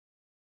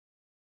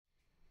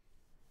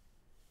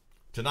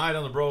Tonight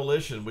on the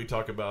Broalition, we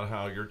talk about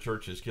how your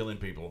church is killing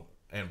people.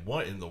 And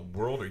what in the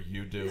world are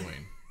you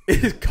doing?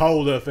 It's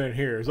cold up in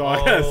here, is all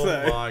I gotta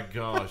say. Oh my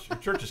gosh. Your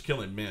church is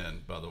killing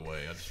men, by the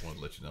way. I just want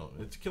to let you know.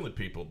 It's killing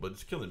people, but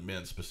it's killing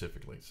men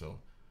specifically. So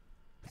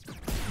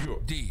you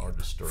Deep are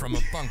disturbed. from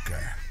a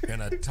bunker in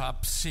a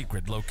top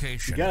secret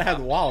location. You gotta have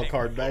the wild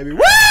card, baby.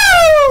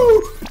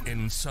 Woo!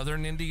 In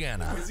southern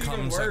Indiana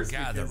comes a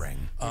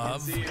gathering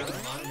of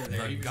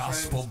the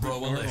Gospel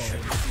Broalition.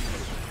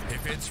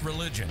 If it's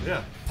religion,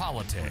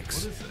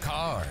 politics,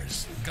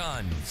 cars,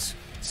 guns,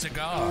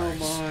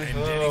 cigars, and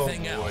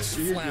anything else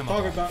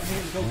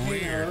flammable,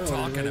 we're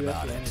talking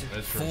about it.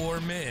 For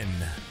men,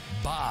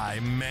 by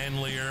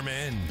manlier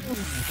men.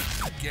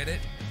 Get it?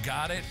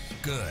 Got it?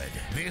 Good.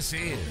 This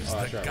is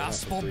the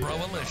Gospel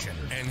Broalition.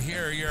 And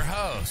here are your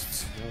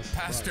hosts,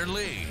 Pastor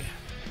Lee,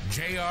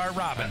 J.R.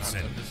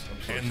 Robinson,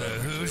 and the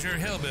Hoosier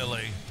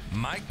Hillbilly,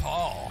 Mike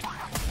Paul.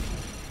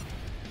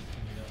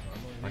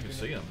 I can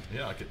see him.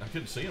 Yeah, I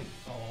couldn't see him.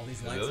 Oh, all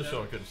these lights. The other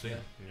show, I couldn't see him.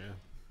 Yeah.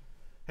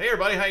 Hey,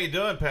 everybody, how you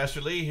doing? Pastor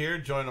Lee here,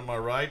 joined on my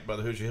right by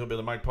the Hoosier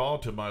Hillbilly, Mike Paul.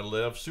 To my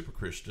left, super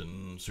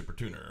Christian, super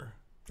tuner,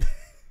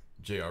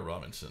 J.R.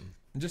 Robinson.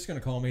 I'm just going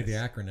to call me the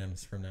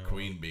acronyms from now on.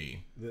 Queen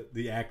Bee.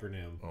 The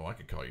acronym. Oh, I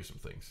could call you some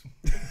things.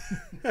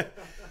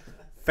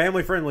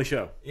 Family-friendly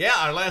show. Yeah,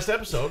 our last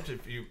episode,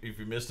 if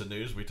you missed the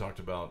news, we talked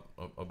about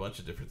a bunch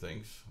of different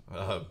things.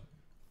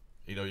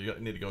 You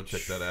need to go and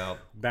check that out.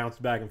 Bounce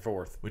back and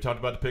forth. We talked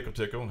about the Pickle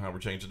Tickle and how we're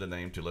changing the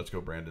name to Let's Go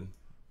Brandon.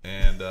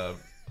 And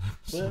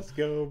Let's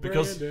go,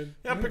 Brandon.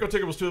 Because Pickle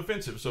Tickle was too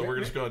offensive, so we're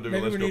just going to do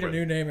Let's Go Brandon. Maybe we need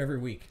a new name every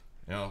week.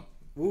 Yeah.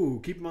 Ooh,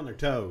 keep them on their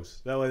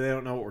toes. That way they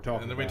don't know what we're talking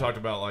about. And then we talked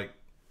about like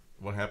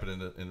what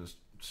happened in the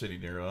city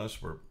near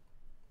us where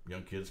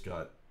young kids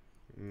got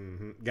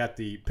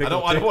the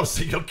pickle. I don't want to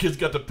see young kids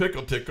got the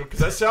Pickle Tickle because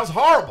that sounds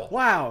horrible.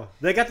 Wow,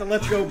 they got the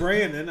Let's Go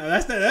Brandon.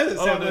 That doesn't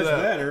sound much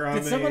better.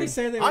 Did somebody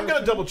say they? I'm going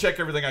to double check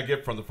everything I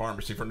get from the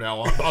pharmacy from now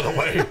on. By the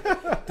way,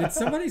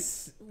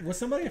 was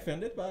somebody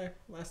offended by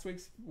last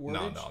week's wordage?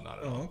 No, not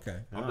at all. Oh, okay.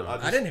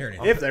 I didn't hear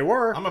anything. If they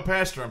were, I'm a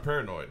pastor. I'm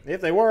paranoid.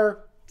 If they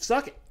were,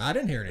 suck it. I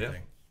didn't hear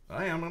anything. Yeah,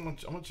 I am. I'm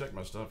gonna check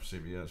my stuff for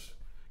CVS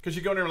because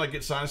you go in there and like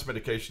get sinus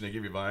medication. They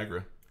give you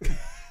Viagra.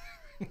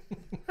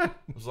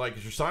 It's like,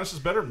 is your sinuses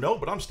better? No,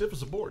 but I'm stiff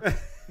as a board.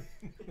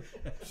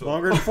 So,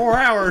 longer than 4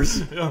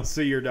 hours. Yeah.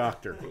 See your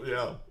doctor.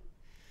 Yeah.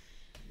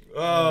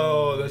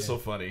 Oh, that's so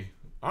funny.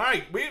 All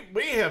right,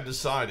 we have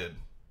decided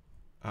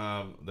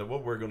that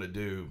what we're going to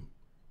do.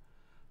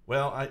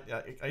 Well,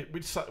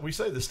 we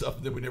say this stuff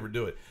and then we never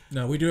do it.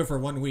 No, we do it for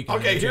 1 week.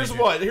 Okay, here's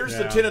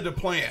the tentative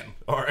plan.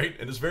 All right,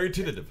 and it's very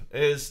tentative.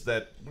 Is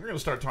that we're going to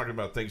start talking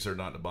about things that are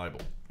not in the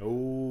Bible.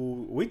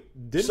 Oh, we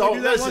do that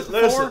once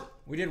before? Listen.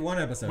 We did one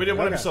episode. We did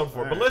one episode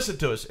before, but listen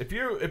to us. If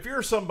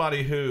you're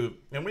somebody who,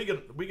 and we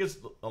get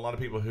a lot of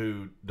people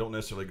who don't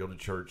necessarily go to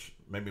church,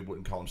 maybe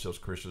wouldn't call themselves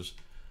Christians.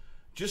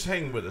 Just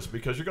hang with us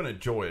because you're going to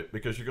enjoy it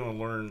because you're going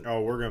to learn.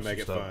 Oh, we're going to make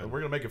it fun.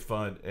 We're going to make it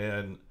fun,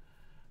 and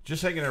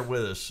just hang in there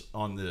with us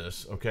on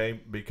this, okay?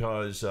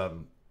 Because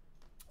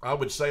I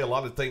would say a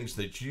lot of things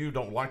that you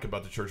don't like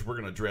about the church, we're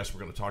going to address. We're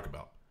going to talk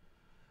about.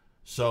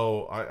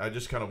 So I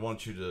just kind of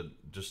want you to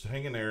just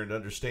hang in there and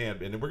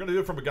understand. And we're going to do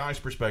it from a guy's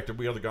perspective.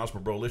 We are the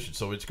Gospel Broalition.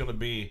 So it's going to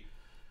be,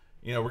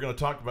 we're going to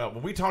talk about,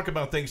 when we talk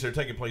about things that are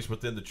taking place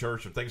within the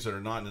church or things that are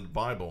not in the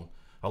Bible,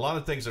 a lot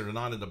of things that are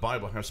not in the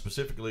Bible have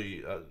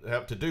specifically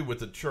have to do with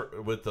the church,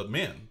 with the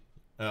men.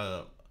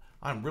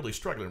 I'm really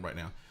struggling right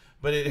now.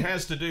 But it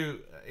has to do,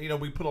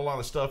 we put a lot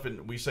of stuff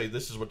in, we say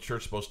this is what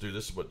church is supposed to do,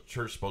 this is what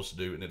church is supposed to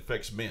do, and it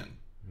affects men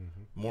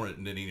more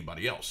than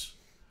anybody else.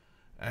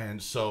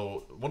 And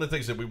so one of the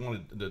things that we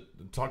wanted to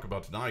talk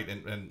about tonight,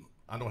 and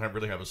I don't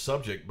really have a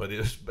subject, but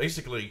it's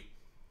basically,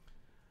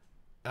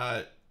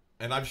 and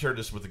I've shared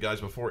this with the guys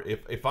before,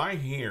 if I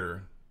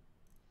hear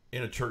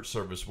in a church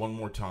service one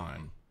more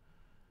time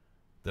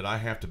that I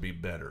have to be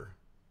better,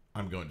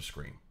 I'm going to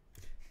scream.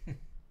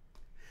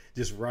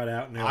 Just right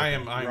out now.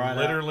 I'm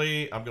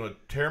going to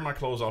tear my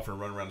clothes off and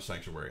run around the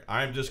sanctuary.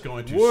 I'm just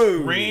going to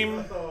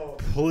scream.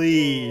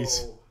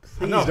 Please.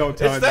 Please don't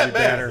tell me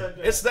better.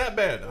 It's that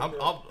bad.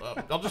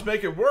 I'll just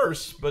make it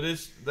worse, but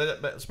it's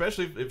that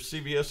especially if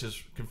CVS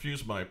has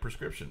confused my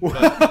prescription. Whoa!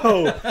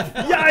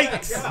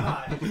 Yikes!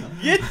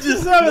 Get you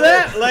some of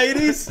that,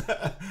 ladies.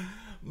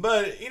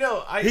 But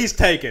he's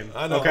taken.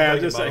 I know. Okay,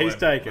 I'm just saying he's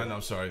taken. I know.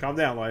 I'm sorry. Calm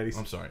down, ladies.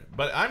 I'm sorry,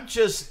 but I'm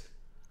just.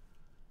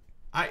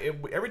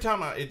 Every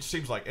time it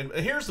seems like, and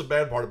here's the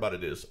bad part about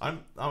it is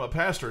I'm a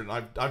pastor and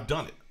I've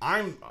done it.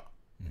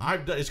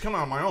 It's coming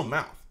out of my own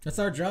mouth. That's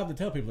our job to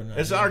tell people.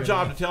 It's our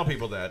job to tell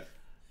people that.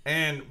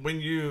 And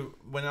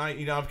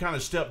I've kind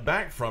of stepped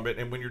back from it,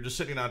 and when you're just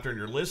sitting out there and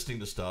you're listening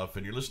to stuff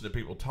and you're listening to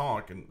people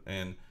talk,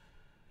 and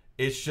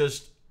it's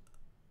just,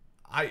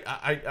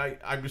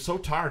 I'm so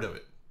tired of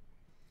it.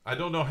 I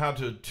don't know how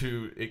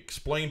to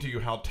explain to you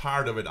how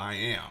tired of it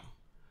I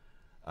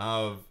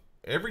am.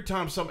 Every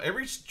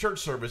church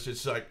service,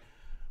 it's like,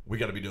 we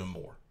got to be doing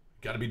more.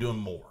 Got to be doing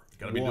more.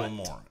 Got to be doing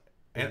more.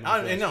 And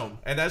I know,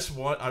 and that's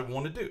what I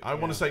want to do. I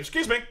want to say,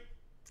 excuse me.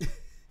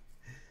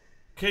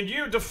 Can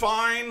you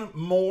define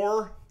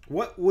more?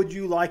 What would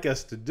you like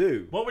us to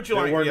do? What would you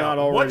like? We're not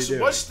already doing?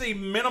 What's the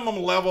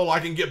minimum level I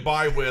can get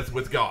by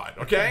with God?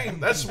 Okay,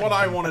 that's what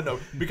I want to know,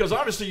 because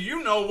obviously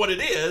you know what it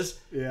is,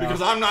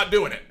 because I'm not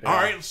doing it. All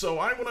right, so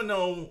I want to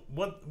know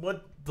what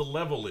the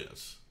level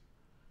is,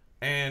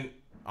 and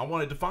I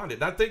want to define it.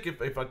 And I think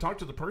if I talk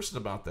to the person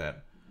about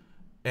that,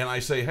 and I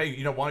say, hey,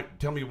 you know what,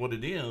 tell me what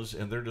it is,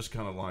 and they're just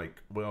kind of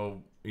like,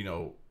 well, you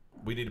know,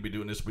 we need to be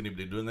doing this, we need to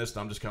be doing this,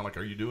 and I'm just kind of like,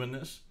 are you doing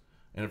this?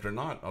 And if they're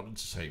not, I'll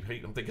just say,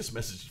 hey, I think this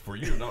message is for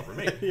you, not for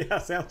me. Yeah,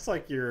 sounds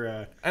like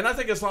you're... And I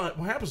think it's what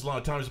happens a lot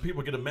of times is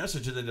people get a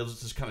message and then they'll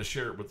just kind of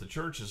share it with the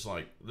church. It's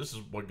like, this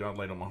is what God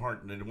laid on my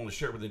heart, and they want to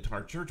share it with the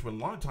entire church, when a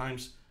lot of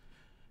times,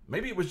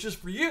 maybe it was just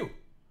for you.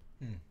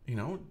 You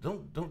know,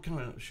 don't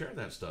kind of share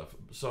that stuff.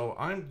 So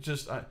I'm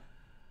just... I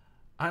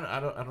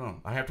don't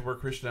know. I have to wear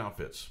Christian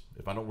outfits.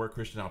 If I don't wear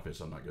Christian outfits,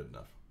 I'm not good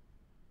enough.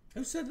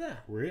 Who said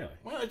that? Really?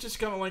 Well, it's just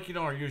kind of like, you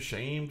know, are you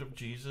ashamed of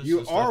Jesus?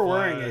 You are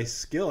wearing a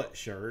skillet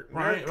shirt.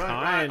 Right.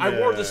 I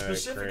wore this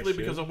specifically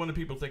because I wanted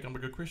people to think I'm a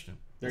good Christian.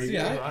 See,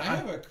 I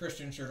have a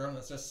Christian shirt on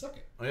that says "Suck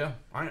it." Yeah.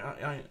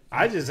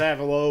 I just have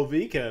a low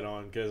V cut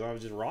on because I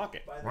was just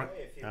rocking. Right.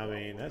 I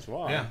mean, that's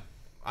why. Yeah.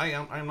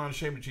 I'm not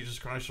ashamed of Jesus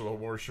Christ, so I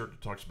wore a shirt that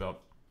talks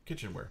about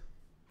kitchenware.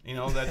 You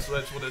know, that's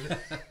what it is.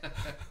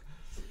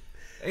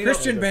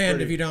 Christian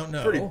band, if you don't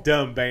know. Pretty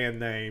dumb band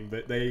name,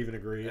 but they even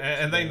agree.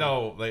 And they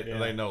know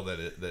they know that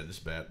it's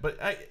bad. But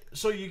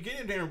so you get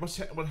in there, and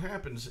what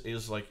happens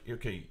is like,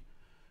 okay,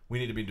 we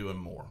need to be doing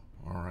more.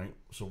 All right.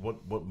 So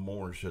what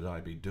more should I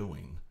be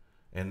doing?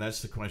 And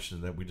that's the question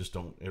that we just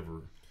don't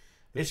ever.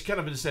 It's kind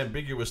of this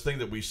ambiguous thing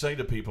that we say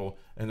to people,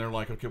 and they're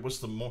like, okay, what's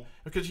the more?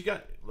 Because you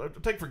got,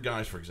 take for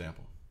guys, for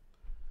example.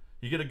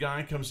 You get a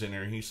guy comes in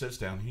there, he sits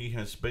down, he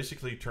has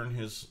basically turned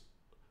his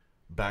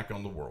back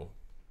on the world.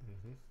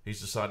 He's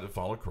decided to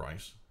follow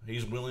Christ.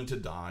 He's willing to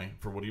die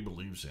for what he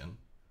believes in.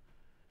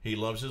 He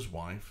loves his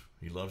wife.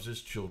 He loves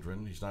his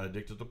children. He's not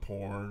addicted to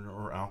porn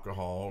or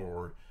alcohol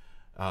or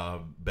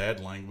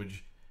bad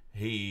language.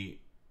 He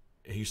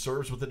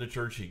serves within the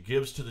church. He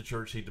gives to the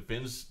church. He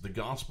defends the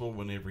gospel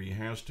whenever he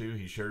has to.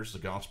 He shares the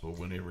gospel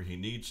whenever he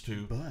needs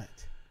to. But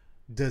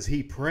does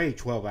he pray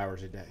 12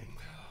 hours a day?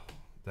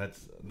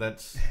 That's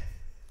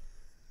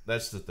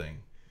the thing.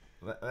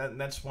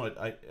 That's what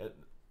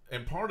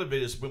and part of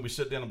it is when we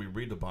sit down and we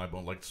read the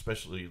Bible, like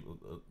especially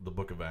the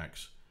book of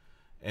Acts,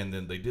 and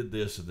then they did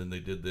this, and then they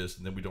did this,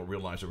 and then we don't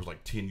realize there was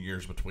like 10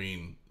 years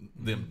between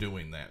them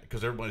doing that.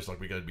 Because everybody's like,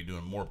 we got to be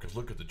doing more, because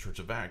look at the Church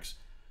of Acts.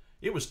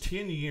 It was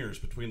 10 years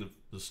between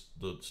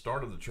the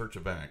start of the Church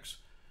of Acts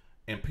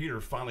and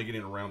Peter finally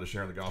getting around to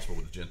sharing the gospel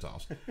with the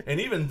Gentiles. And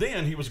even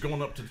then, he was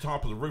going up to the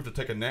top of the roof to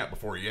take a nap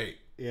before he ate.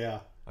 Yeah.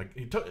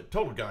 Like,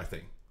 total guy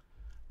thing.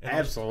 And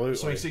absolutely.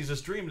 So he sees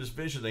this dream, this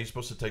vision that he's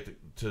supposed to take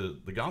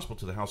the gospel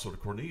to the household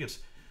of Cornelius.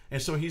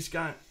 And so he's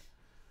got,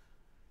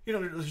 you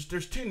know,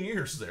 there's 10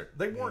 years there.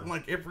 They weren't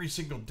like every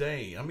single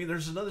day. I mean,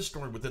 there's another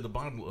story within the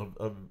Bible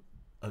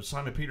of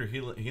Simon Peter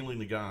healing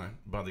the guy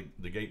by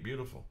the gate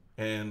beautiful.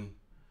 And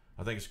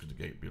I think it's the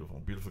gate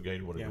beautiful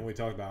gate, whatever. Yeah, and we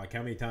talked about like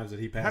how many times did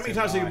he pass? How many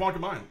times did he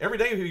walk by him? Every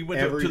day he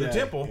went to the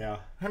temple. Yeah.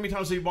 How many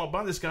times did he walk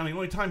by this guy? And the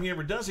only time he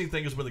ever does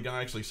anything is when the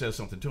guy actually says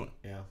something to him.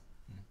 Yeah.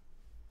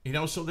 You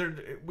know, so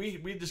we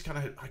just kind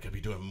of, I could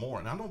be doing more,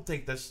 and I don't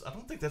think that's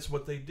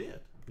what they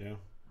did. Yeah.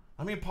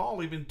 I mean,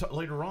 Paul even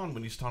later on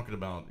when he's talking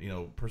about, you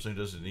know, person who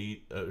doesn't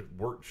eat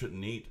work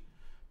shouldn't eat,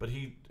 but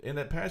he in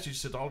that passage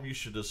said all of you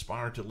should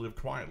aspire to live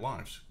quiet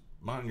lives,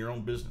 mind your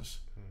own business,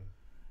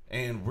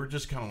 and we're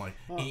just kind of like.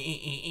 Well,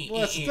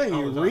 that's the thing.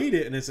 You read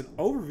it, and it's an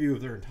overview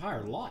of their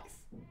entire life.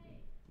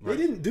 Right.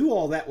 They didn't do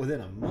all that within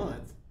a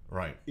month.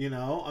 Right. You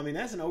know, I mean,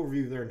 that's an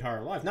overview of their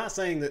entire life. Not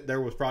saying that there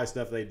was probably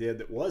stuff they did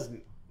that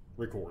wasn't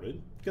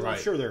recorded, because I'm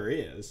sure there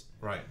is.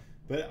 Right.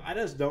 But I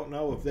just don't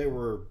know if they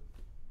were,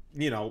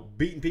 you know,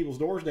 beating people's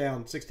doors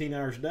down 16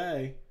 hours a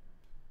day.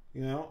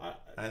 You know,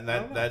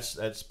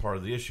 that's part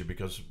of the issue,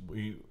 because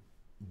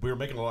we're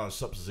making a lot of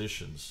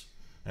suppositions,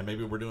 and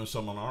maybe we're doing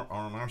some on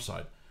our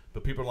side,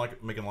 but people are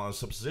like making a lot of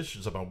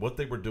suppositions about what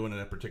they were doing at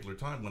that particular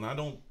time. When I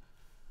don't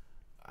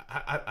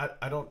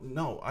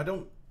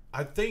know.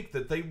 I think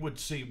that they would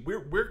see,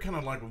 we're kind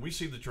of like when we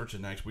see the church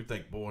in Acts, we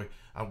think, boy,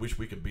 I wish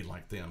we could be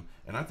like them.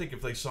 And I think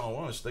if they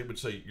saw us, they would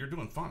say, you're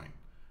doing fine.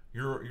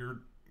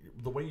 You're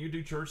the way you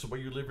do church, the way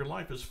you live your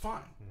life is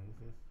fine.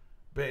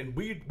 But and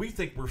we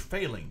think we're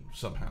failing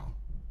somehow,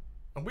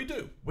 and we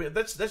do.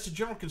 That's the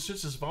general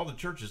consensus of all the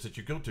churches that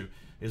you go to,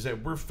 is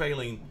that we're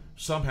failing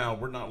somehow.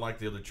 We're not like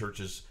the other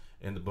churches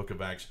in the book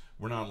of Acts.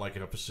 We're not like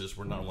Ephesus.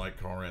 We're not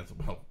like Corinth.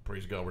 Well,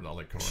 praise God, we're not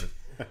like Corinth.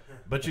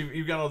 But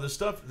you've got all this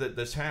stuff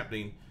that's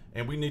happening.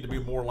 And we need to be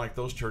more like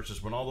those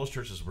churches, when all those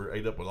churches were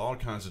ate up with all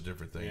kinds of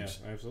different things.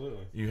 Yeah,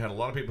 absolutely. You had a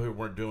lot of people who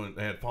weren't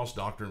they had false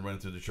doctrine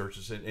running through the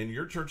churches, and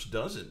your church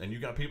doesn't. And you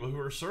got people who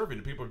are serving,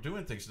 and people are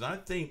doing things. And I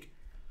think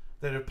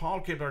that if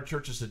Paul came to our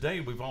churches today,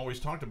 we've always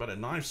talked about it,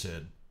 and I've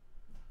said,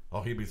 oh,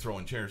 he'd be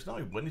throwing chairs. No,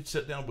 he wouldn't. He'd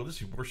sit down with us,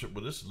 he'd worship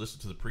with us,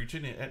 listen to the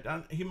preaching,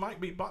 and he might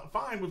be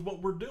fine with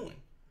what we're doing.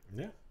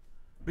 Yeah.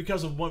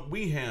 Because of what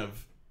we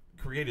have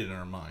created in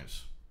our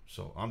minds.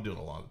 So I'm doing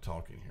a lot of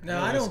talking here.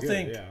 No, I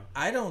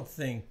don't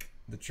think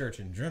the church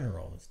in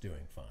general is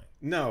doing fine.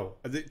 No,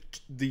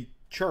 the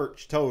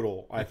church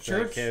total, I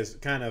think, has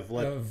kind of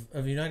of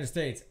the United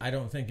States, I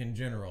don't think in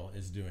general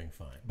is doing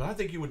fine. But I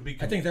think you would be.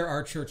 I think there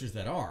are churches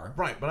that are.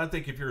 Right, but I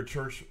think if you're a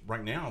church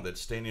right now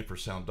that's standing for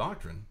sound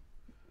doctrine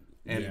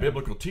and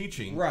biblical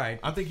teaching, right,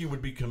 I think you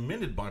would be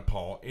commended by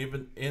Paul,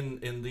 even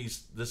in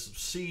this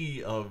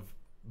sea of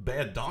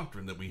bad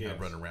doctrine that we have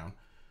running around,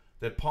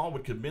 that Paul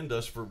would commend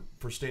us for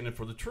standing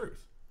for the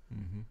truth.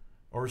 Mm-hmm.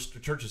 Or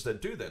churches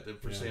that do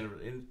that for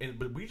standing,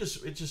 but it's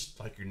just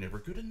like you're never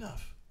good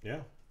enough. Yeah.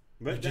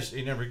 But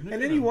you never.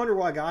 And then you wonder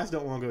why guys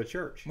don't want to go to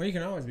church. Well, you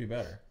can always be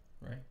better,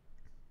 right?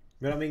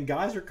 But I mean,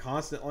 guys are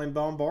constantly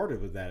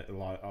bombarded with that. A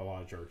lot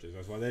of churches.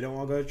 That's why they don't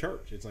want to go to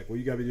church. It's like, well,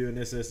 you got to be doing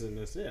this, and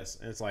this.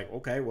 And it's like,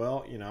 okay,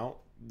 well,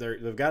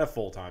 they've got a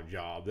full-time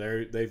job.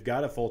 They've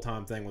got a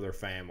full-time thing with their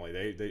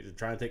family. They're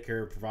trying to take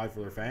care of, provide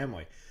for their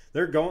family. A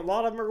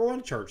lot of them are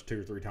going to church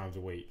 2 or 3 times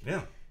a week.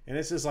 Yeah. And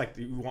it's just like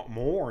you want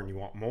more, and you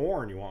want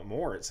more, and you want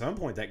more. At some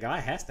point, that guy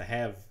has to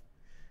have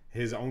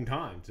his own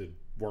time to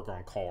work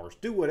on cars,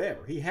 do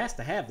whatever. He has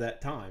to have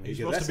that time. He's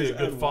supposed to be a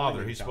good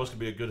father. He's supposed to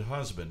be a good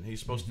husband. He's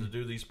supposed to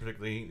do these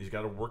particularly. He's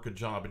got to work a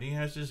job, and he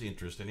has his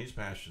interests and his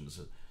passions,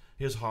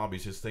 his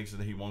hobbies, his things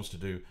that he wants to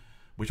do,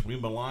 which we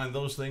malign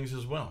those things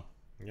as well.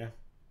 Yeah.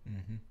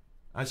 Mm-hmm.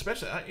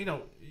 Especially,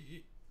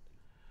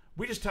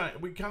 we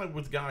kind of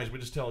with guys, we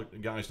just tell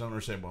guys don't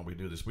understand why we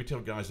do this. We tell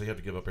guys they have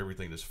to give up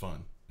everything that's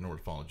fun in order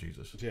to follow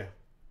Jesus. Yeah.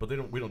 But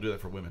we don't do that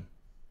for women.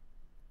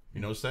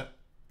 You notice that?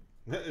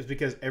 It's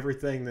because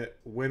everything that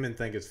women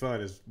think is fun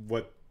is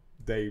what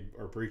they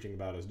are preaching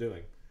about us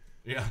doing.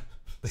 Yeah.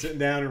 Sitting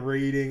down and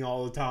reading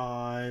all the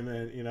time,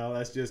 and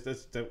that's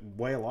the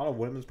way a lot of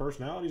women's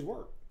personalities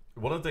work.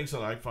 One of the things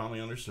that I finally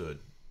understood,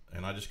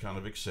 and I just kind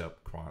of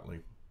accept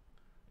quietly,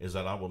 is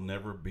that I will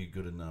never be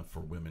good enough for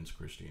women's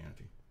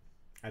Christianity.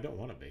 I don't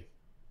want to be.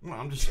 Well,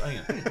 I'm just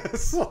saying.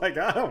 It's like,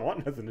 I don't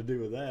want nothing to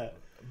do with that.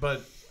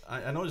 But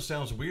I know it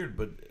sounds weird,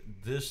 but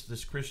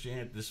this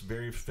Christianity, this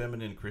very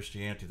feminine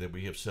Christianity that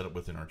we have set up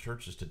within our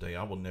churches today,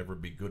 I will never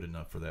be good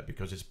enough for that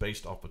because it's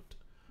based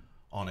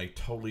on a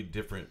totally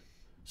different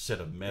set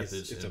of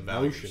methods and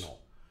values.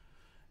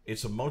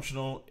 It's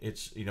emotional.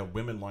 It's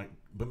women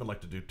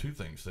like to do 2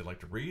 things. They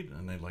like to read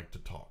and they like to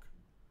talk.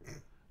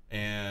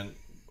 And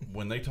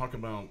when they talk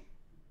about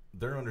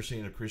their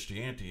understanding of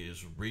Christianity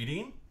is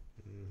reading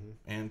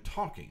and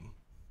talking.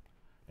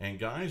 And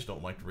guys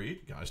don't like to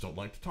read. Guys don't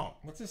like to talk.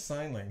 What's the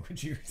sign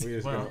language you're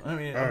using? Well, I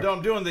mean,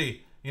 I'm doing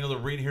the the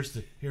reading.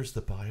 Here's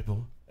the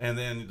Bible, and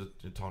then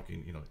the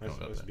talking.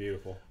 That's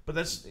beautiful. But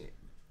that's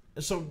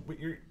so.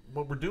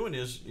 What we're doing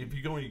is, if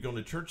you go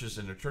to churches,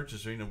 and the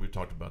churches, we've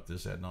talked about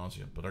this ad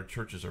nauseum, but our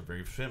churches are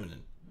very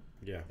feminine.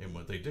 Yeah. In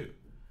what they do,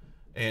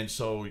 and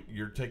so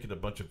you're taking a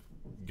bunch of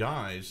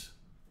guys.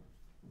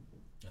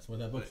 That's what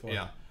that book's for.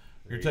 Yeah.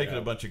 You're taking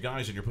a bunch of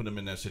guys and you're putting them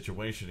in that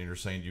situation, and you're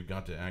saying you've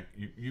got to act.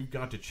 You've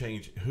got to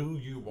change who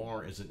you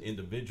are as an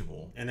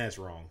individual, and that's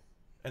wrong.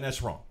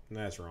 That's wrong.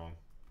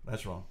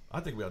 I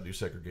think we ought to do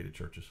segregated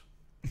churches.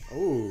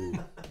 Oh,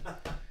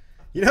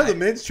 the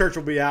men's church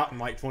will be out in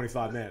like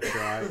 25 minutes,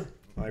 right?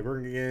 Like we're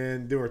gonna get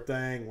in, do our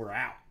thing, we're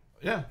out.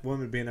 Yeah,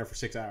 women being there for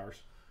 6 hours.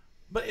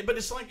 But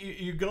it's like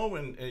you go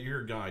and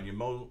you're a guy, and you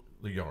mow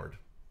the yard.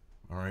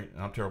 All right,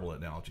 and I'm terrible at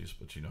analogies,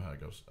 but you know how it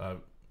goes.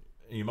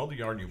 You mow the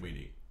yard and you weed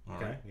eat. All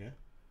right. Yeah.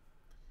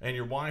 And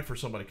your wife or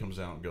somebody comes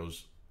out and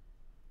goes,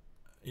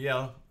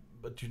 yeah,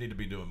 but you need to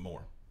be doing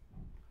more.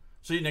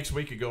 So next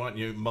week you go out and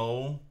you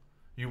mow,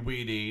 you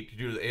weed eat, you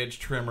do the edge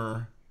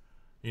trimmer,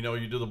 you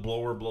do the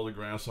blower, blow the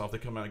grass off. They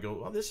come out and go,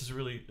 well,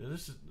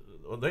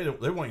 well,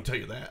 they won't even tell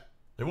you that.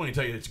 They won't even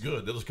tell you it's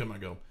good. They'll just come out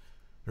and go,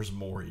 there's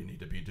more you need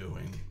to be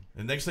doing.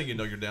 And next thing you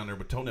know, you're down there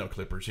with toenail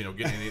clippers, getting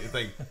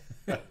anything,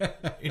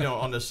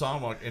 on the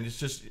sidewalk. And it's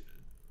just,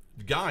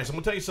 guys, I'm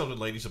going to tell you something,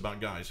 ladies,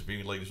 about guys. If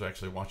any ladies who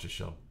actually watch this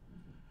show,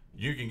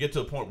 you can get to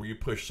the point where you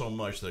push so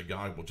much that a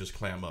guy will just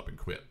clam up and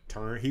quit.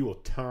 He will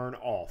turn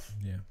off.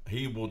 Yeah.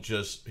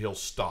 He'll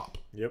stop.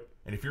 Yep.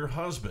 And if your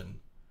husband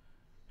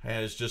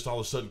has just all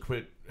of a sudden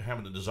quit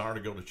having the desire to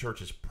go to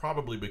church, it's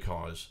probably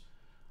because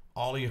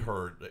all he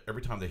heard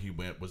every time that he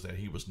went was that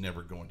he was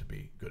never going to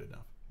be good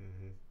enough.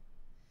 Mm-hmm.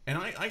 And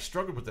I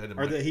struggled with that.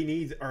 That he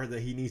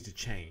needs to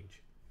change.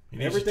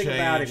 Everything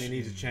about him, he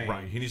needs to change.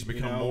 Right. He needs to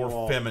become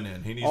more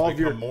feminine. He needs to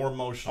become more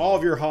emotional. All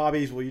of your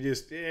hobbies, well,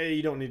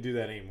 you don't need to do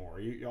that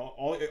anymore.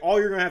 All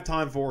you're going to have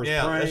time for is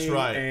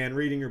praying and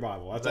reading your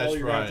Bible. That's all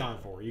you're going to have time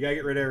for. You got to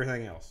get rid of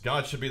everything else.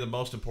 God should be the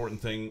most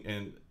important thing.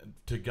 And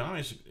to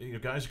guys,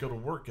 guys go to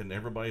work, and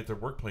everybody at their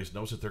workplace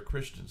knows that they're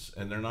Christians,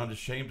 and they're not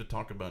ashamed to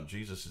talk about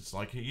Jesus. It's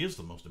like he is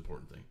the most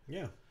important thing.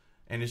 Yeah.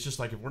 And it's just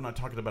like if we're not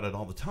talking about it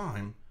all the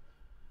time.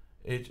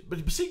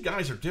 But see,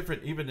 guys are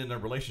different even in their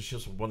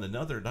relationships with one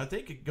another, and I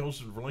think it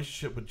goes in the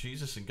relationship with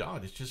Jesus and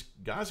God. It's just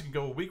guys can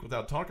go a week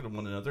without talking to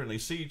one another, and they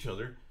see each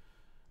other,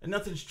 and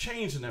nothing's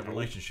changed in that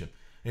relationship.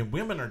 And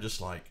women are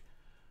just like,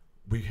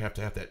 we have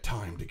to have that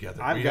time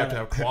together. We have to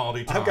have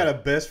quality time. I've got a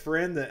best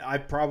friend that I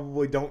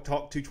probably don't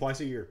talk to twice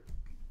a year.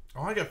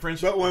 Oh, I got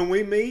friends. But when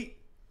we meet,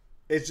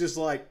 it's just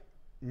like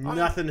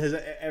nothing has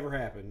ever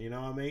happened. You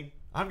know what I mean?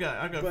 I've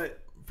got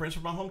friends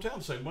from my hometown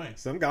the same way.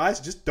 Some guys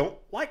just don't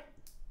like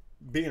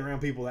being around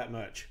people that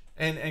much.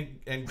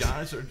 And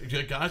guys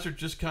are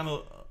just kind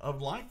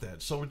of like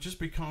that. So just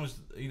because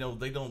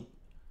they don't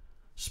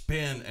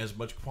spend as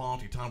much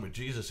quality time with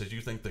Jesus as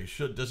you think they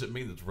should doesn't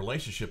mean that the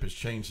relationship has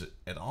changed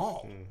at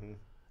all. Mm-hmm.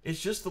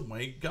 It's just the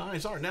way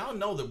guys are. Now I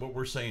know that what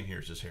we're saying here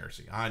is just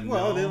heresy. I know.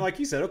 Well, then like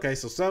you said, okay,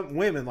 so some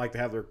women like to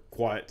have their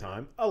quiet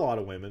time. A lot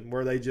of women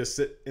where they just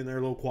sit in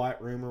their little quiet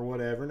room or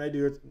whatever, and they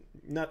do it.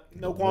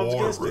 No qualms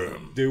against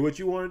it. Do what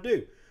you want to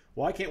do.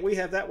 Why can't we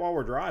have that while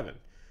we're driving?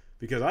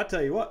 Because I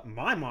tell you what,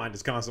 my mind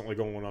is constantly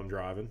going when I'm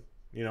driving.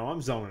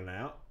 I'm zoning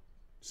out.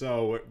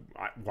 So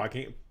why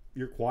can't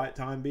your quiet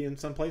time be in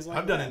some place like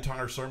that? I've done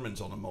entire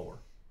sermons on a mower.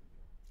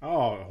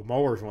 Oh, a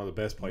mower is one of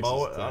the best places.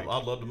 I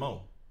love to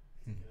mow.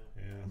 Yeah.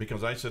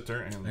 Because I sit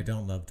there and I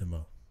don't love to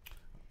mow.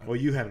 Well,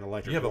 you have an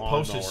electric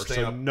lawnmower, so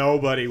stamp.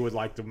 nobody would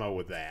like to mow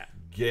with that.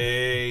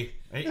 Gay.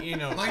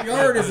 My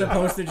yard is a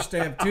postage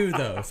stamp too,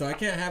 though, so I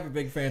can't have a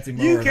big fancy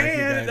mower. You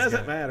can. It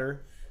doesn't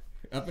matter.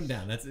 Up and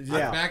down. That's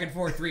back and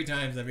forth 3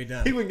 times. That'd be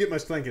done. He wouldn't get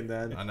much thinking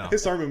done. I know.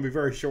 His sermon would be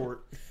very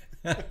short.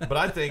 But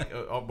I think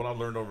what I've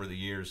learned over the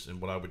years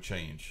and what I would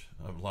change,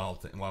 a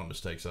lot of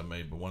mistakes I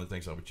made, but one of the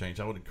things I would change,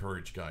 I would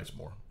encourage guys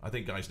more. I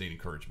think guys need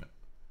encouragement.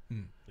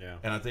 Yeah.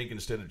 And I think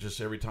instead of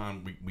just every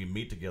time we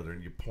meet together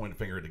and you point a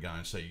finger at a guy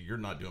and say, you're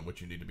not doing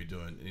what you need to be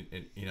doing.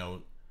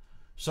 And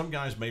some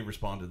guys may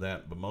respond to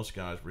that, but most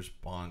guys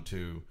respond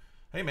to,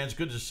 hey, man, it's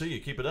good to see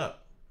you. Keep it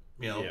up.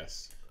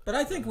 Yes. But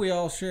I think we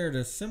all shared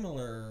a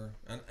similar,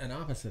 an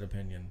opposite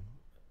opinion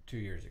 2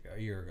 years ago,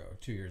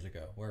 2 years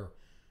ago, where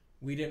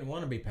we didn't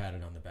want to be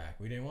patted on the back.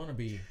 We didn't want to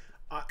be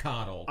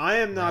coddled. I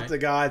am not the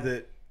guy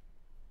that,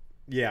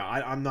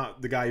 I'm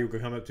not the guy who can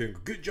come up to and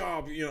go, good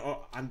job.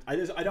 I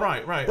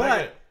don't. Right.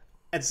 But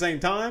at the same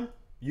time,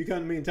 you come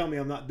to me and tell me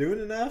I'm not doing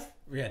enough.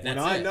 Yeah, that's when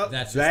I it. know,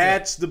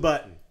 That's the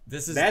button.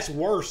 That's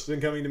worse than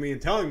coming to me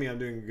and telling me I'm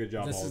doing a good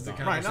job all the time. This is the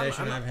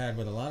conversation I've had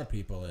with a lot of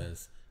people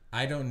is,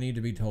 I don't need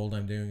to be told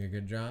I'm doing a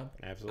good job.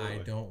 Absolutely.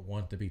 I don't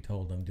want to be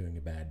told I'm doing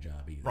a bad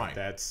job either. Right.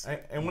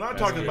 And when I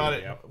talk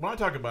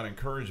about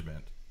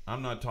encouragement,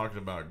 I'm not talking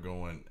about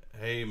going,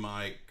 hey,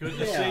 Mike, good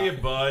to see you,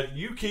 bud.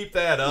 You keep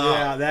that up.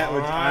 Yeah, that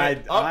would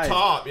up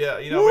top. Yeah,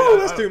 woo,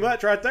 that's too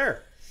much right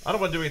there. I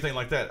don't want to do anything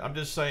like that. I'm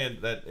just saying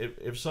that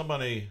if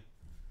somebody,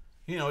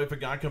 if a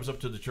guy comes up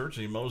to the church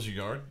and he mows the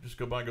yard, just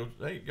go by and go,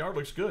 hey, yard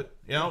looks good.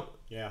 Yeah.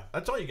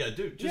 That's all you got to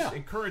do. Just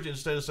encourage it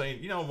instead of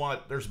saying, you know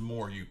what, there's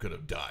more you could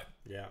have done.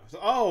 Yeah.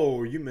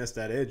 So, you missed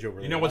that edge over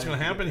there. You know what's going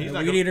to happen? He's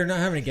not weed eater not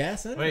having any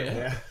gas in it.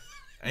 Yeah.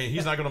 And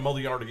he's not going to mow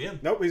the yard again.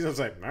 Nope. He's going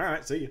to say, all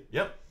right, see you.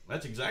 Yep.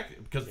 That's exactly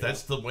because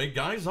that's the way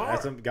guys are.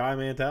 That's a guy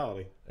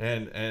mentality.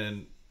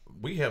 And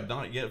we have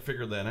not yet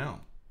figured that out.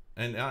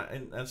 And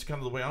that's kind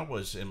of the way I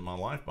was in my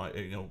life.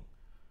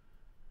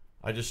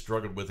 I just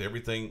struggled with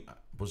everything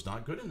was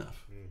not good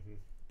enough. Mm-hmm.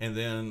 And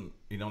then,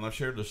 and I've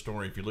shared this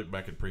story. If you look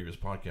back at previous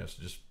podcasts,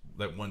 just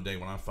that one day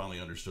when I finally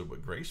understood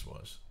what grace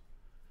was.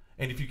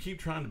 And if you keep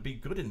trying to be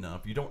good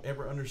enough, you don't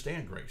ever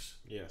understand grace.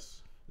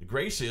 Yes.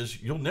 Grace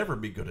is you'll never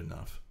be good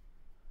enough.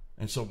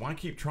 And so why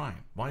keep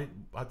trying? Why?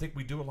 I think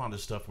we do a lot of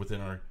stuff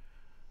within our.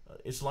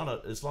 It's a lot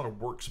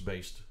of works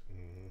based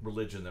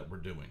religion that we're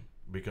doing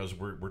because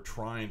we're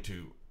trying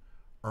to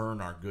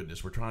earn our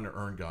goodness. We're trying to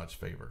earn God's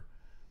favor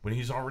when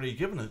He's already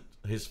given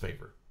His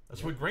favor.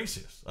 That's what grace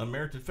is,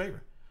 unmerited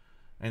favor.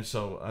 And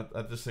so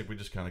I just think we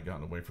just kind of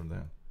gotten away from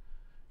that.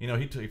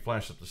 He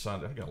flashed up the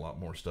sign. I've got a lot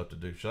more stuff to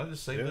do. Should I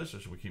just say this, or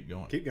should we keep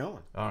going? Keep going.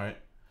 All right.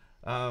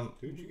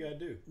 Do what you gotta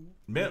do.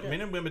 Men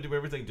and women do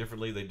everything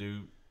differently. They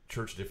do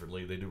church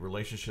differently. They do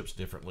relationships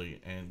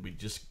differently, and we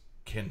just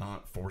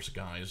cannot force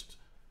guys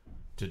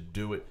to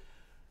do it.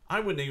 I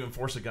wouldn't even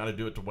force a guy to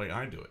do it the way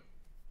I do it.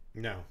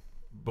 No.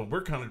 But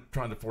we're kind of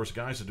trying to force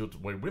guys to do it the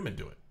way women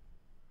do it,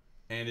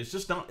 and it's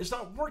just not. It's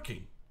not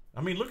working.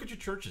 I mean, look at your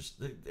churches.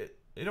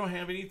 They don't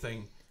have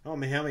anything. I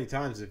mean, how many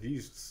times have you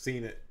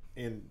seen it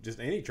in just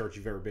any church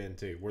you've ever been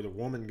to, where the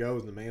woman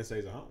goes and the man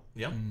stays at home?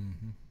 Yep.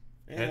 Mm-hmm.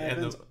 And it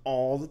happens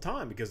all the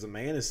time because the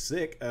man is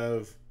sick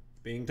of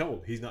being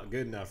told he's not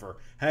good enough, or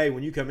hey,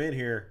 when you come in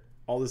here,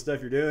 all this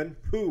stuff you're doing,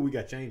 we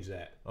got to change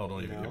that. Oh,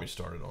 don't even get me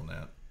started on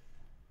that.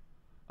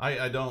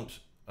 I don't.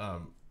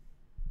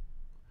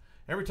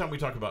 Every time we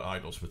talk about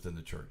idols within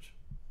the church,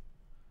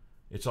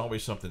 it's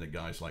always something that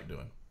guys like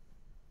doing.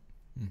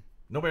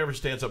 Nobody ever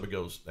stands up and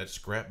goes, that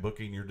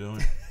scrapbooking you're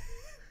doing,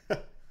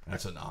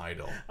 that's an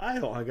idol. I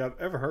don't think I've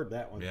ever heard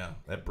that one. Yeah,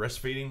 that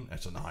breastfeeding,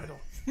 that's an idol.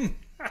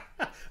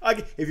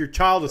 If your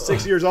child is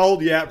 6 years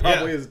old, it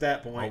probably is at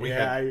that point.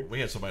 Oh, we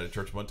had somebody at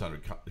church one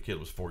time, the kid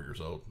was 4 years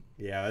old.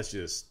 Yeah, that's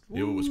just...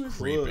 It was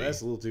creepy.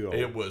 That's a little too old.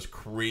 It was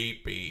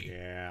creepy.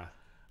 Yeah.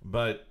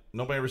 But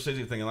nobody ever says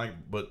anything like,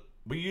 but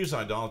we use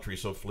idolatry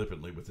so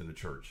flippantly within the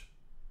church.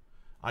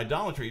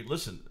 Idolatry,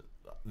 listen,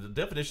 the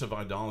definition of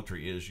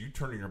idolatry is you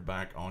turning your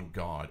back on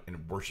God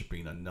and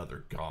worshiping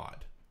another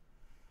God.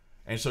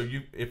 And so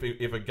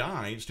if a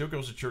guy still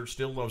goes to church,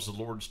 still loves the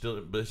Lord,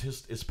 but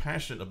is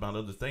passionate about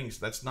other things,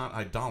 that's not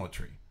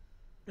idolatry.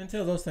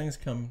 Until those things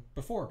come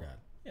before God.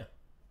 Yeah.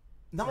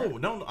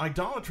 No,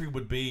 idolatry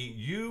would be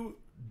you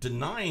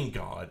denying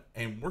God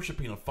and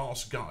worshiping a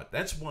false god.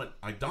 That's what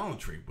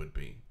idolatry would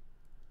be.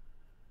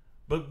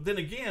 But then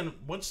again,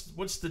 what's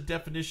the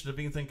definition of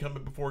anything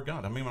coming before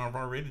God? I mean, I've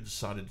already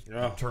decided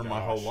to turn my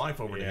whole life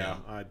over to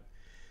Him.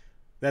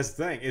 That's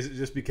the thing. Is it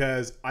just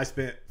because I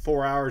spent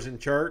 4 hours in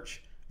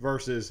church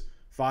versus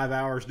 5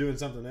 hours doing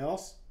something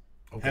else?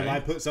 Okay. Have I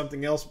put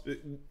something else?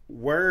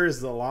 Where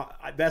is the line?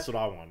 That's what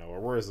I want to know.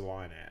 Or where is the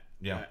line at?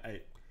 Yeah.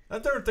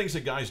 There are things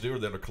that guys do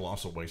that are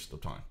colossal waste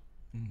of time.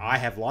 I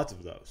have lots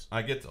of those.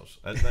 I get those.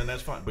 And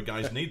that's fine. But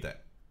guys need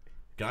that.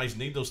 Guys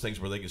need those things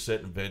where they can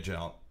sit and veg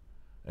out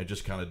and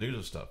just kind of do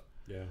the stuff.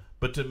 Yeah.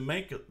 But to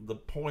make the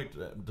point,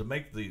 to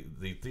make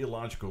the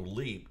theological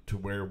leap to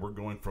where we're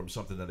going from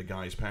something that a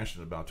guy is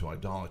passionate about to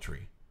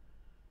idolatry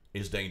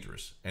is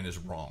dangerous and is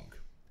wrong.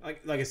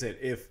 Like I said,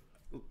 if,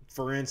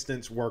 for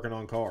instance, working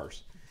on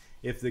cars,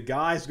 if the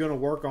guy's going to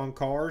work on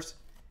cars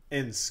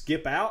and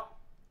skip out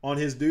on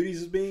his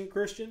duties as being a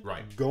Christian,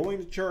 right? Going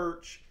to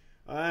church,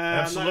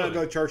 I'm not going to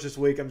go to church this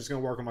week. I'm just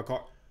going to work on my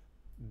car.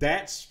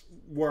 That's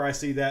where I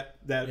see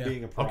that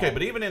being a problem. Okay,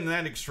 but even in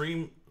that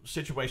extreme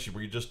situation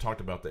where you just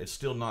talked about that, it's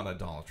still not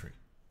idolatry.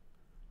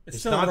 It's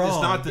still wrong.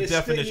 It's not the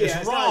definition. It's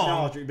wrong. Not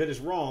idolatry, but it's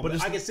wrong.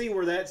 But I can see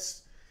where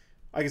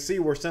I can see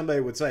where somebody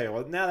would say,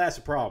 "Well, now that's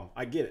a problem."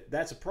 I get it.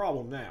 That's a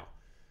problem now.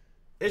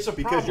 It's a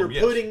because problem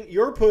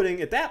you're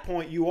putting at that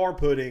point you are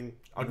putting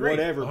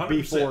whatever 100%.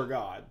 before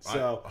God.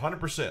 So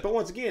 100%. But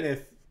once again,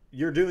 if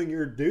you're doing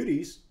your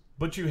duties,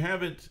 but you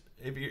haven't.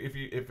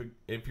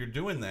 If you're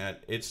doing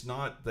that, it's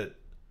not that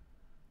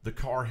the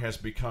car has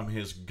become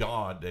his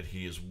god that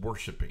he is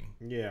worshiping.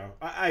 Yeah,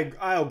 I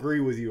agree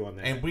with you on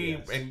that. And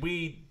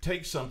we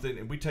take something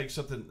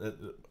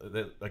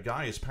that a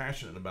guy is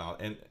passionate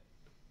about, and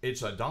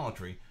it's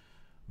idolatry.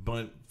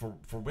 But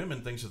for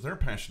women, things that they're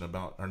passionate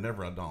about are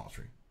never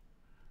idolatry,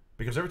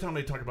 because every time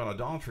they talk about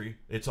idolatry,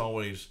 it's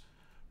always,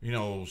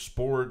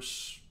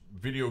 sports,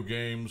 video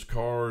games,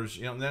 cars,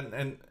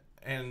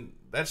 and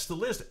that's the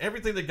list.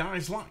 Everything the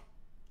guys like.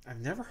 I've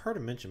never heard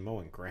him mention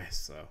mowing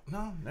grass, though.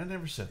 No, I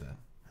never said that.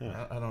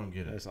 Huh. I don't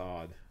get it. That's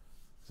odd.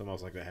 It's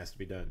almost like that has to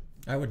be done.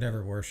 I would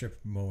never worship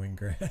mowing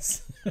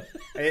grass.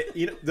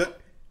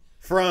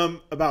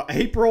 From about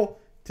April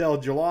till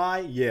July,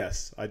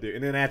 yes, I do.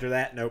 And then after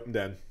that, nope, I'm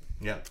done.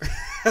 Yeah.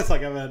 That's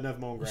like I've had enough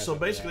mowing grass. So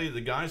basically,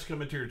 the guys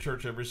come into your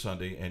church every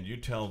Sunday, and you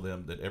tell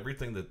them that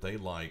everything that they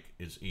like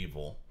is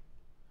evil,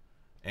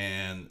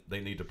 and they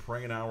need to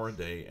pray an hour a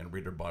day and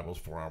read their Bibles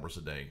 4 hours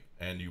a day,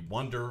 and you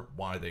wonder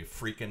why they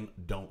freaking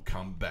don't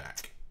come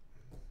back.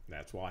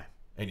 That's why.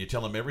 And you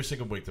tell them every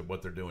single week that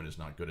what they're doing is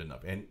not good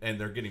enough, and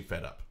they're getting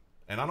fed up.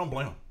 And I don't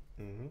blame them.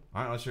 Mm-hmm.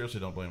 I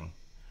seriously don't blame them.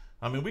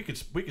 I mean, we could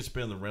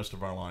spend the rest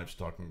of our lives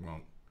talking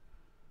about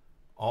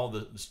all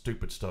the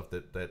stupid stuff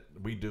that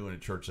we do in a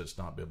church that's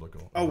not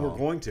biblical. Oh, we're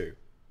going to.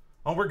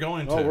 Oh, we're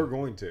going to. Oh, we're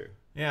going to.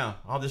 Yeah,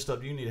 all this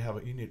stuff. You need to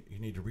have. You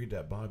need to read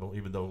that Bible,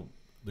 even though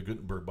the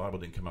Gutenberg Bible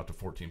didn't come out to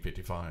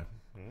 1455.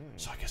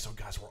 So I guess those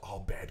guys were all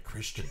bad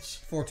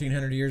Christians.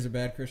 1,400 years of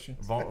bad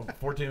Christians.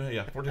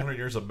 1,400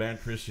 years of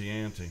bad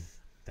Christianity.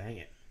 Dang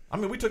it. I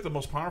mean, we took the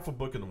most powerful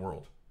book in the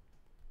world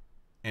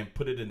and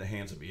put it in the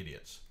hands of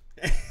idiots.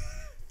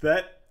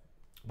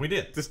 We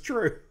did. That's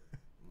true.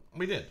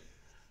 We did.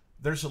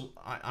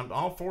 I'm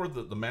all for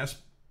the mass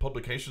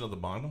publication of the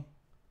Bible.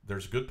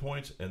 There's good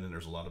points, and then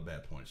there's a lot of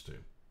bad points too.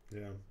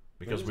 Yeah.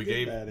 Because we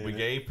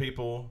gave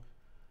people,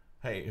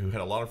 hey, who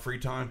had a lot of free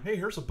time, hey,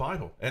 here's a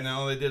Bible. And then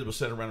all they did was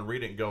sit around and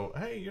read it and go,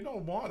 hey, you know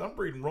what? I'm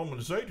reading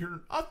Romans 8 here.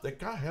 I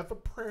think I have a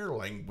prayer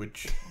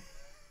language.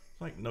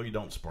 Like, no, you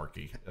don't,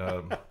 Sparky.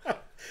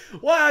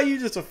 Wow, you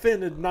just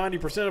offended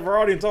 90% of our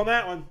audience on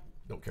that one.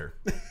 Don't care.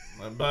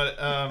 But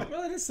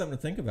well, it is something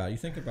to think about. You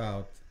think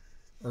about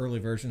early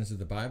versions of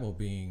the Bible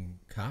being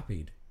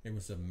copied. It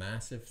was a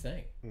massive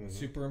thing. Mm-hmm.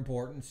 Super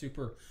important,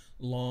 super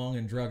long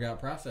and drug out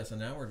process. And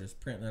now we're just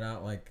printing it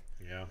out like...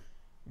 Yeah.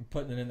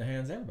 Putting it in the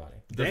hands of everybody.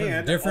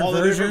 Different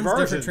versions,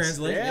 different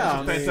translations.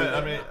 Yeah,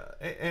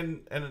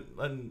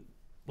 and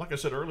like I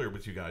said earlier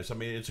with you guys, I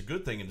mean, it's a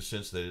good thing in the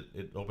sense that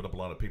it opened up a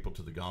lot of people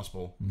to the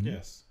gospel. Mm-hmm.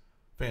 Yes.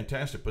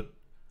 Fantastic. But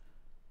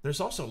there's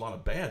also a lot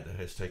of bad that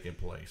has taken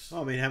place.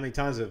 Well, I mean, how many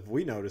times have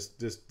we noticed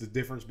just the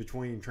difference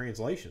between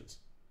translations?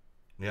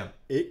 Yeah.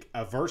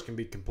 A verse can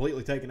be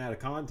completely taken out of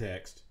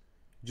context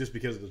just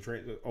because of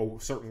a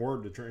certain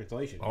word the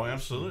translation. Oh,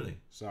 absolutely.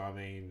 So, I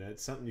mean,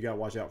 that's something you got to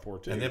watch out for,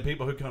 too. And then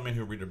people who come in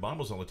who read their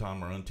Bibles all the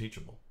time are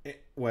unteachable. And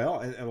a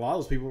lot of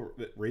those people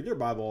that read their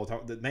Bible all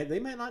the time, they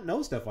may not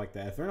know stuff like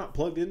that. If they're not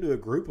plugged into a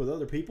group with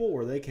other people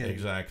where they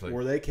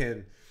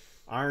can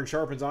iron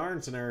sharpens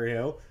iron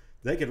scenario,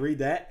 they could read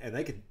that, and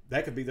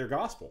that could be their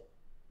gospel.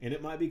 And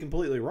it might be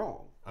completely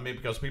wrong. I mean,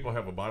 because people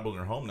have a Bible in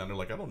their home now, they're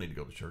like, I don't need to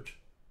go to church.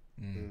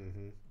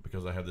 Mm-hmm.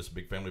 Because I have this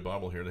big family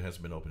Bible here that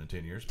hasn't been open in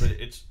 10 years. But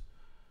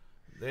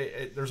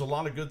there's a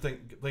lot of good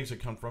things that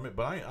come from it,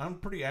 but I'm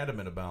pretty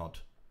adamant about.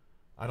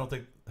 I don't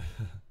think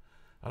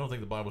I don't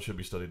think the Bible should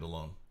be studied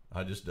alone.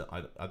 I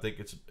think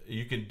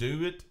you can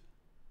do it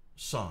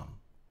some.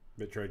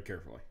 But tread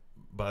carefully.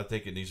 But I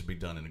think it needs to be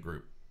done in a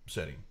group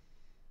setting.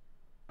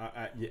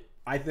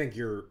 I think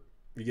you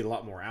get a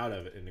lot more out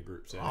of it in the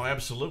group setting. Oh,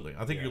 absolutely.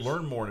 I think you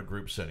learn more in a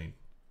group setting.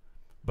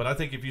 But I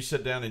think if you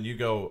sit down and you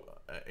go,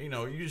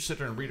 you just sit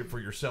there and read it for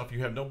yourself.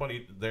 You have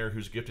nobody there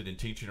who's gifted in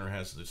teaching or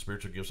has the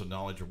spiritual gifts of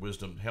knowledge or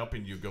wisdom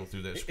helping you go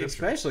through that scripture.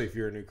 Especially if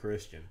you're a new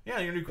Christian. Yeah,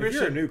 you're a new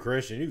Christian. If you're a new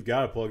Christian, you've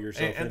got to plug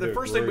yourself into and the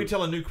first thing we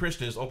tell a new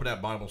Christian is open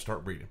that Bible and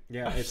start reading.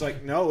 Yeah, it's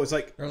like, no, it's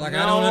like... They're like,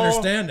 I don't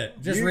understand it.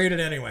 Just read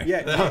it anyway.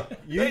 Yeah,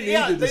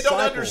 they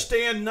don't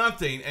understand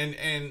nothing.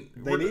 And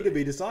they need to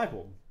be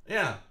discipled.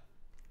 Yeah.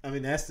 I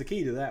mean, that's the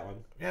key to that one.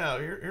 Yeah,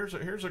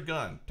 here's a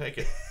gun. Take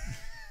it.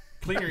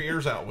 Clean your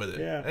ears out with it.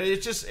 Yeah.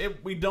 It's just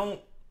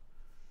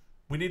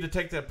we need to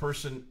take that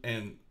person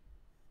and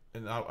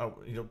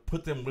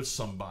put them with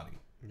somebody.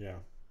 Yeah.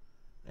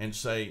 And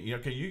say,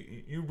 okay,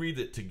 you read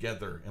it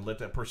together and let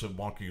that person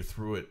walk you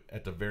through it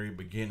at the very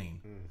beginning.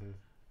 Mm-hmm.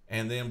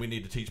 And then we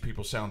need to teach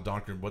people sound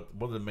doctrine. What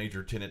are the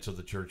major tenets of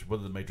the church? What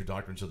are the major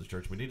doctrines of the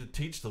church? We need to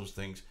teach those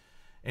things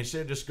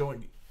instead of just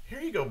going,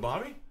 here you go,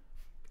 Bobby,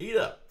 eat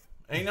up.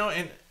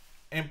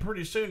 And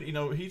pretty soon,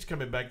 he's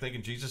coming back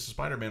thinking Jesus and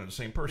Spider-Man are the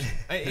same person.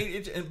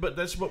 But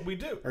that's what we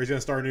do. Or he's going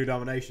to start a new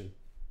domination.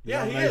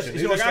 Yeah, he is.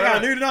 He's like, I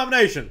got a new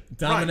denomination.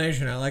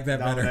 Domination. Right. I like that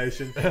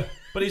domination. better.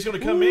 But he's going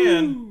to come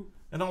in,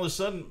 and all of a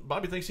sudden,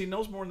 Bobby thinks he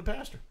knows more than the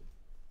pastor.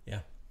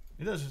 Yeah.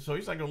 He does. So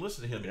he's not going to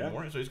listen to him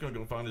anymore. So he's going to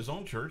go find his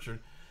own church. Or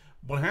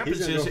what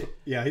happens is... he's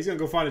going to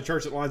go find a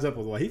church that lines up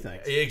with what he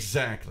thinks.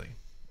 Exactly.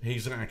 He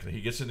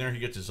gets in there, he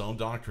gets his own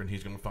doctrine.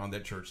 He's going to find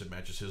that church that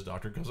matches his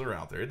doctrine because they're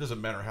out there. It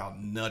doesn't matter how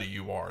nutty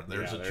you are.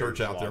 There's a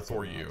church out there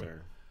for you.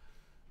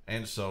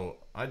 And so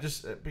I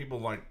just, people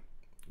like,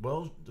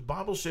 well, the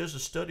Bible says to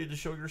study to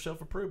show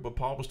yourself approved. But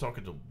Paul was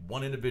talking to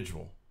one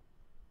individual,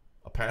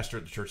 a pastor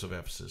at the church of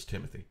Ephesus,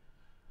 Timothy.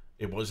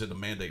 It wasn't a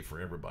mandate for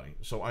everybody.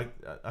 So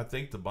I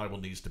think the Bible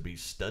needs to be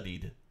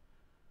studied,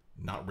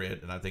 not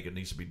read. And I think it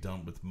needs to be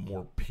done with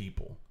more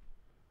people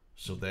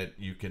so that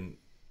you can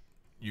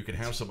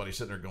have somebody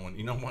sitting there going,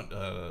 you know what,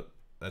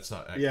 that's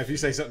not accurate. Yeah, if you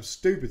say something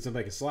stupid,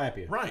 somebody can slap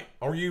you. Right.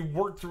 Or you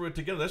work through it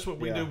together. That's what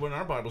we do in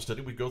our Bible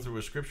study. We go through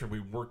a scripture,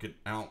 we work it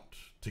out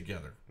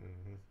together.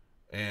 Mm-hmm.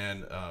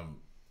 And,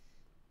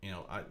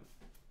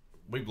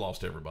 we've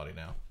lost everybody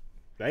now.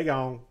 They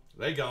gone.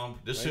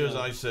 As soon as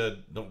I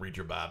said, don't read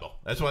your Bible.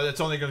 That's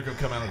only going to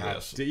come out of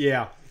this.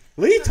 Yeah.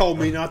 Lee told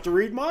me not to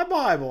read my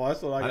Bible.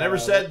 That's what I never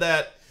said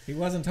that. He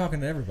wasn't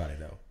talking to everybody,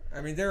 though.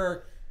 I mean,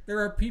 there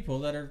are people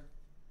that are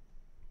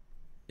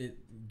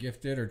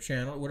gifted or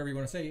channeled, whatever you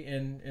want to say,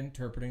 in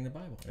interpreting the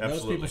Bible. And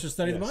those people should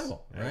study the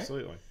Bible, right?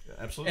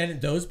 Absolutely. And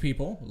those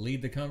people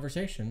lead the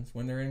conversations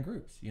when they're in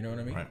groups. You know what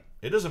I mean? Right.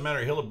 It doesn't matter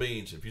a hill of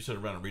beans if you sit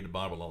around and read the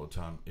Bible all the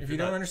time. If you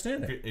don't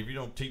understand it. If you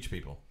don't teach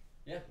people.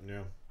 Yeah.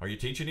 Are you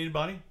teaching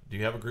anybody? Do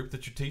you have a group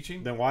that you're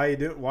teaching? Then why are you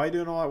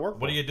doing all that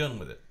work? What are you doing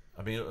with it?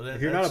 I mean,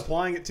 if you're not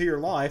applying it to your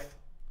life,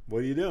 what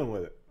are you doing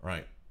with it?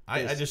 Right.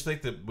 I just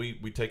think that we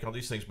take all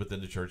these things within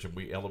the church and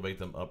we elevate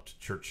them up to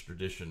church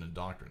tradition and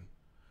doctrine.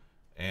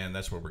 And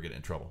that's where we're getting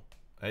in trouble.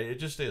 It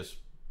just is.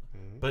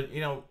 Mm-hmm. But,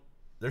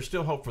 there's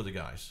still hope for the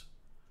guys.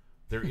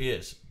 There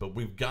is. But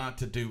we've got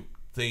to do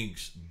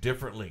things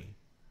differently.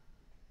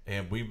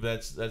 And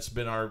that's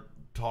been our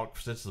talk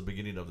since the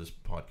beginning of this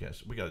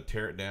podcast. We got to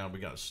tear it down. We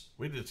got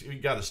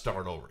to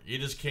start over. You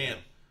just can't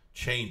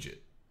change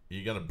it.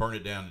 You got to burn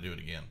it down to do it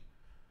again.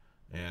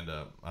 And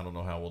I don't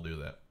know how we'll do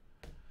that.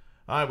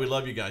 All right, we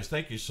love you guys.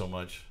 Thank you so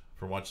much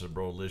for watching the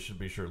Broalition.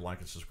 Be sure to like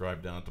and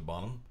subscribe down at the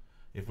bottom.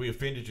 If we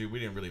offended you, we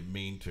didn't really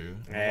mean to.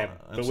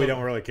 But we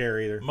don't really care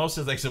either. Most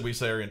of the things that we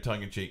say are in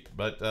tongue in cheek,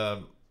 but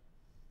a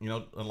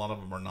lot of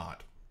them are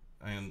not.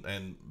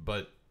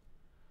 But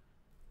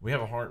we have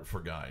a heart for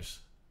guys,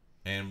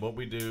 and what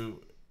we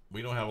do,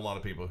 we don't have a lot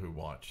of people who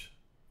watch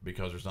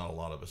because there's not a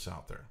lot of us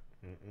out there.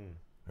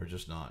 They're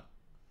just not.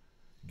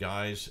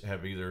 Guys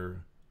have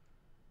either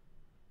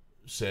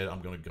said, "I'm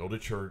going to go to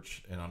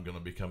church and I'm going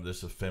to become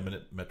this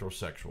effeminate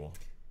metrosexual,"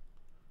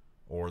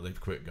 or they've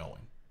quit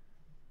going.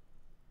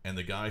 And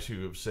the guys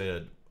who have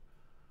said,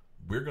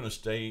 we're going to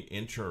stay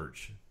in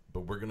church,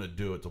 but we're going to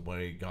do it the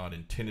way God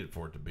intended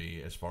for it to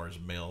be as far as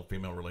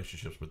male-female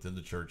relationships within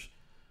the church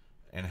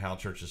and how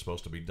church is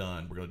supposed to be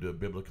done. We're going to do it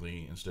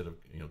biblically instead of,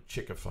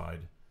 chickified.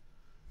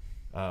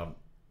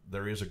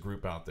 There is a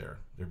group out there.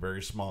 They're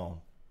very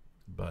small,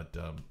 but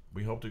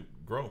we hope to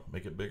grow,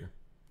 make it bigger.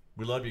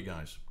 We love you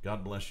guys.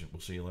 God bless you.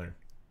 We'll see you later.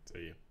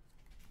 See you.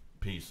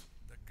 Peace.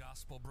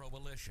 Gospel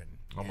Broalition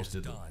almost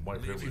did the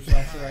white privilege.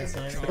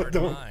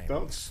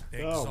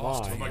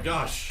 Oh my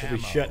gosh. It'll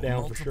be shut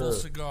down for sure. Multiple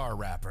cigar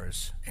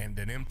wrappers and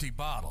an empty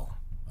bottle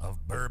of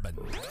bourbon.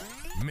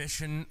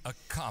 Mission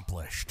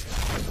accomplished.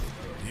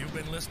 You've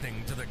been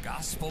listening to the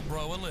Gospel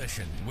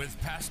Broalition with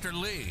Pastor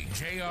Lee,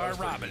 J.R.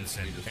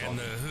 Robinson, and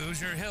the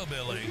Hoosier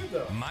Hillbilly,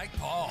 Mike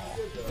Paul.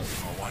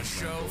 A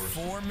show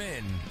for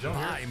men,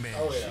 by men.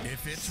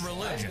 If it's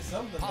religion,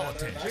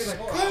 politics,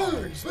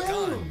 cars,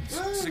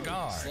 guns,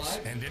 cigars,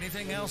 and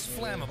anything else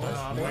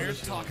flammable, we're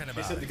talking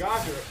about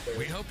it.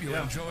 We hope you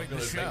enjoyed the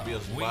show.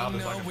 We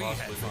know we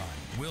had fun.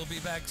 We'll be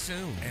back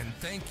soon, and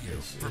thank you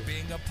for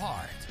being a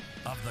part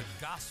of the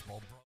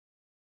Gospel Bro.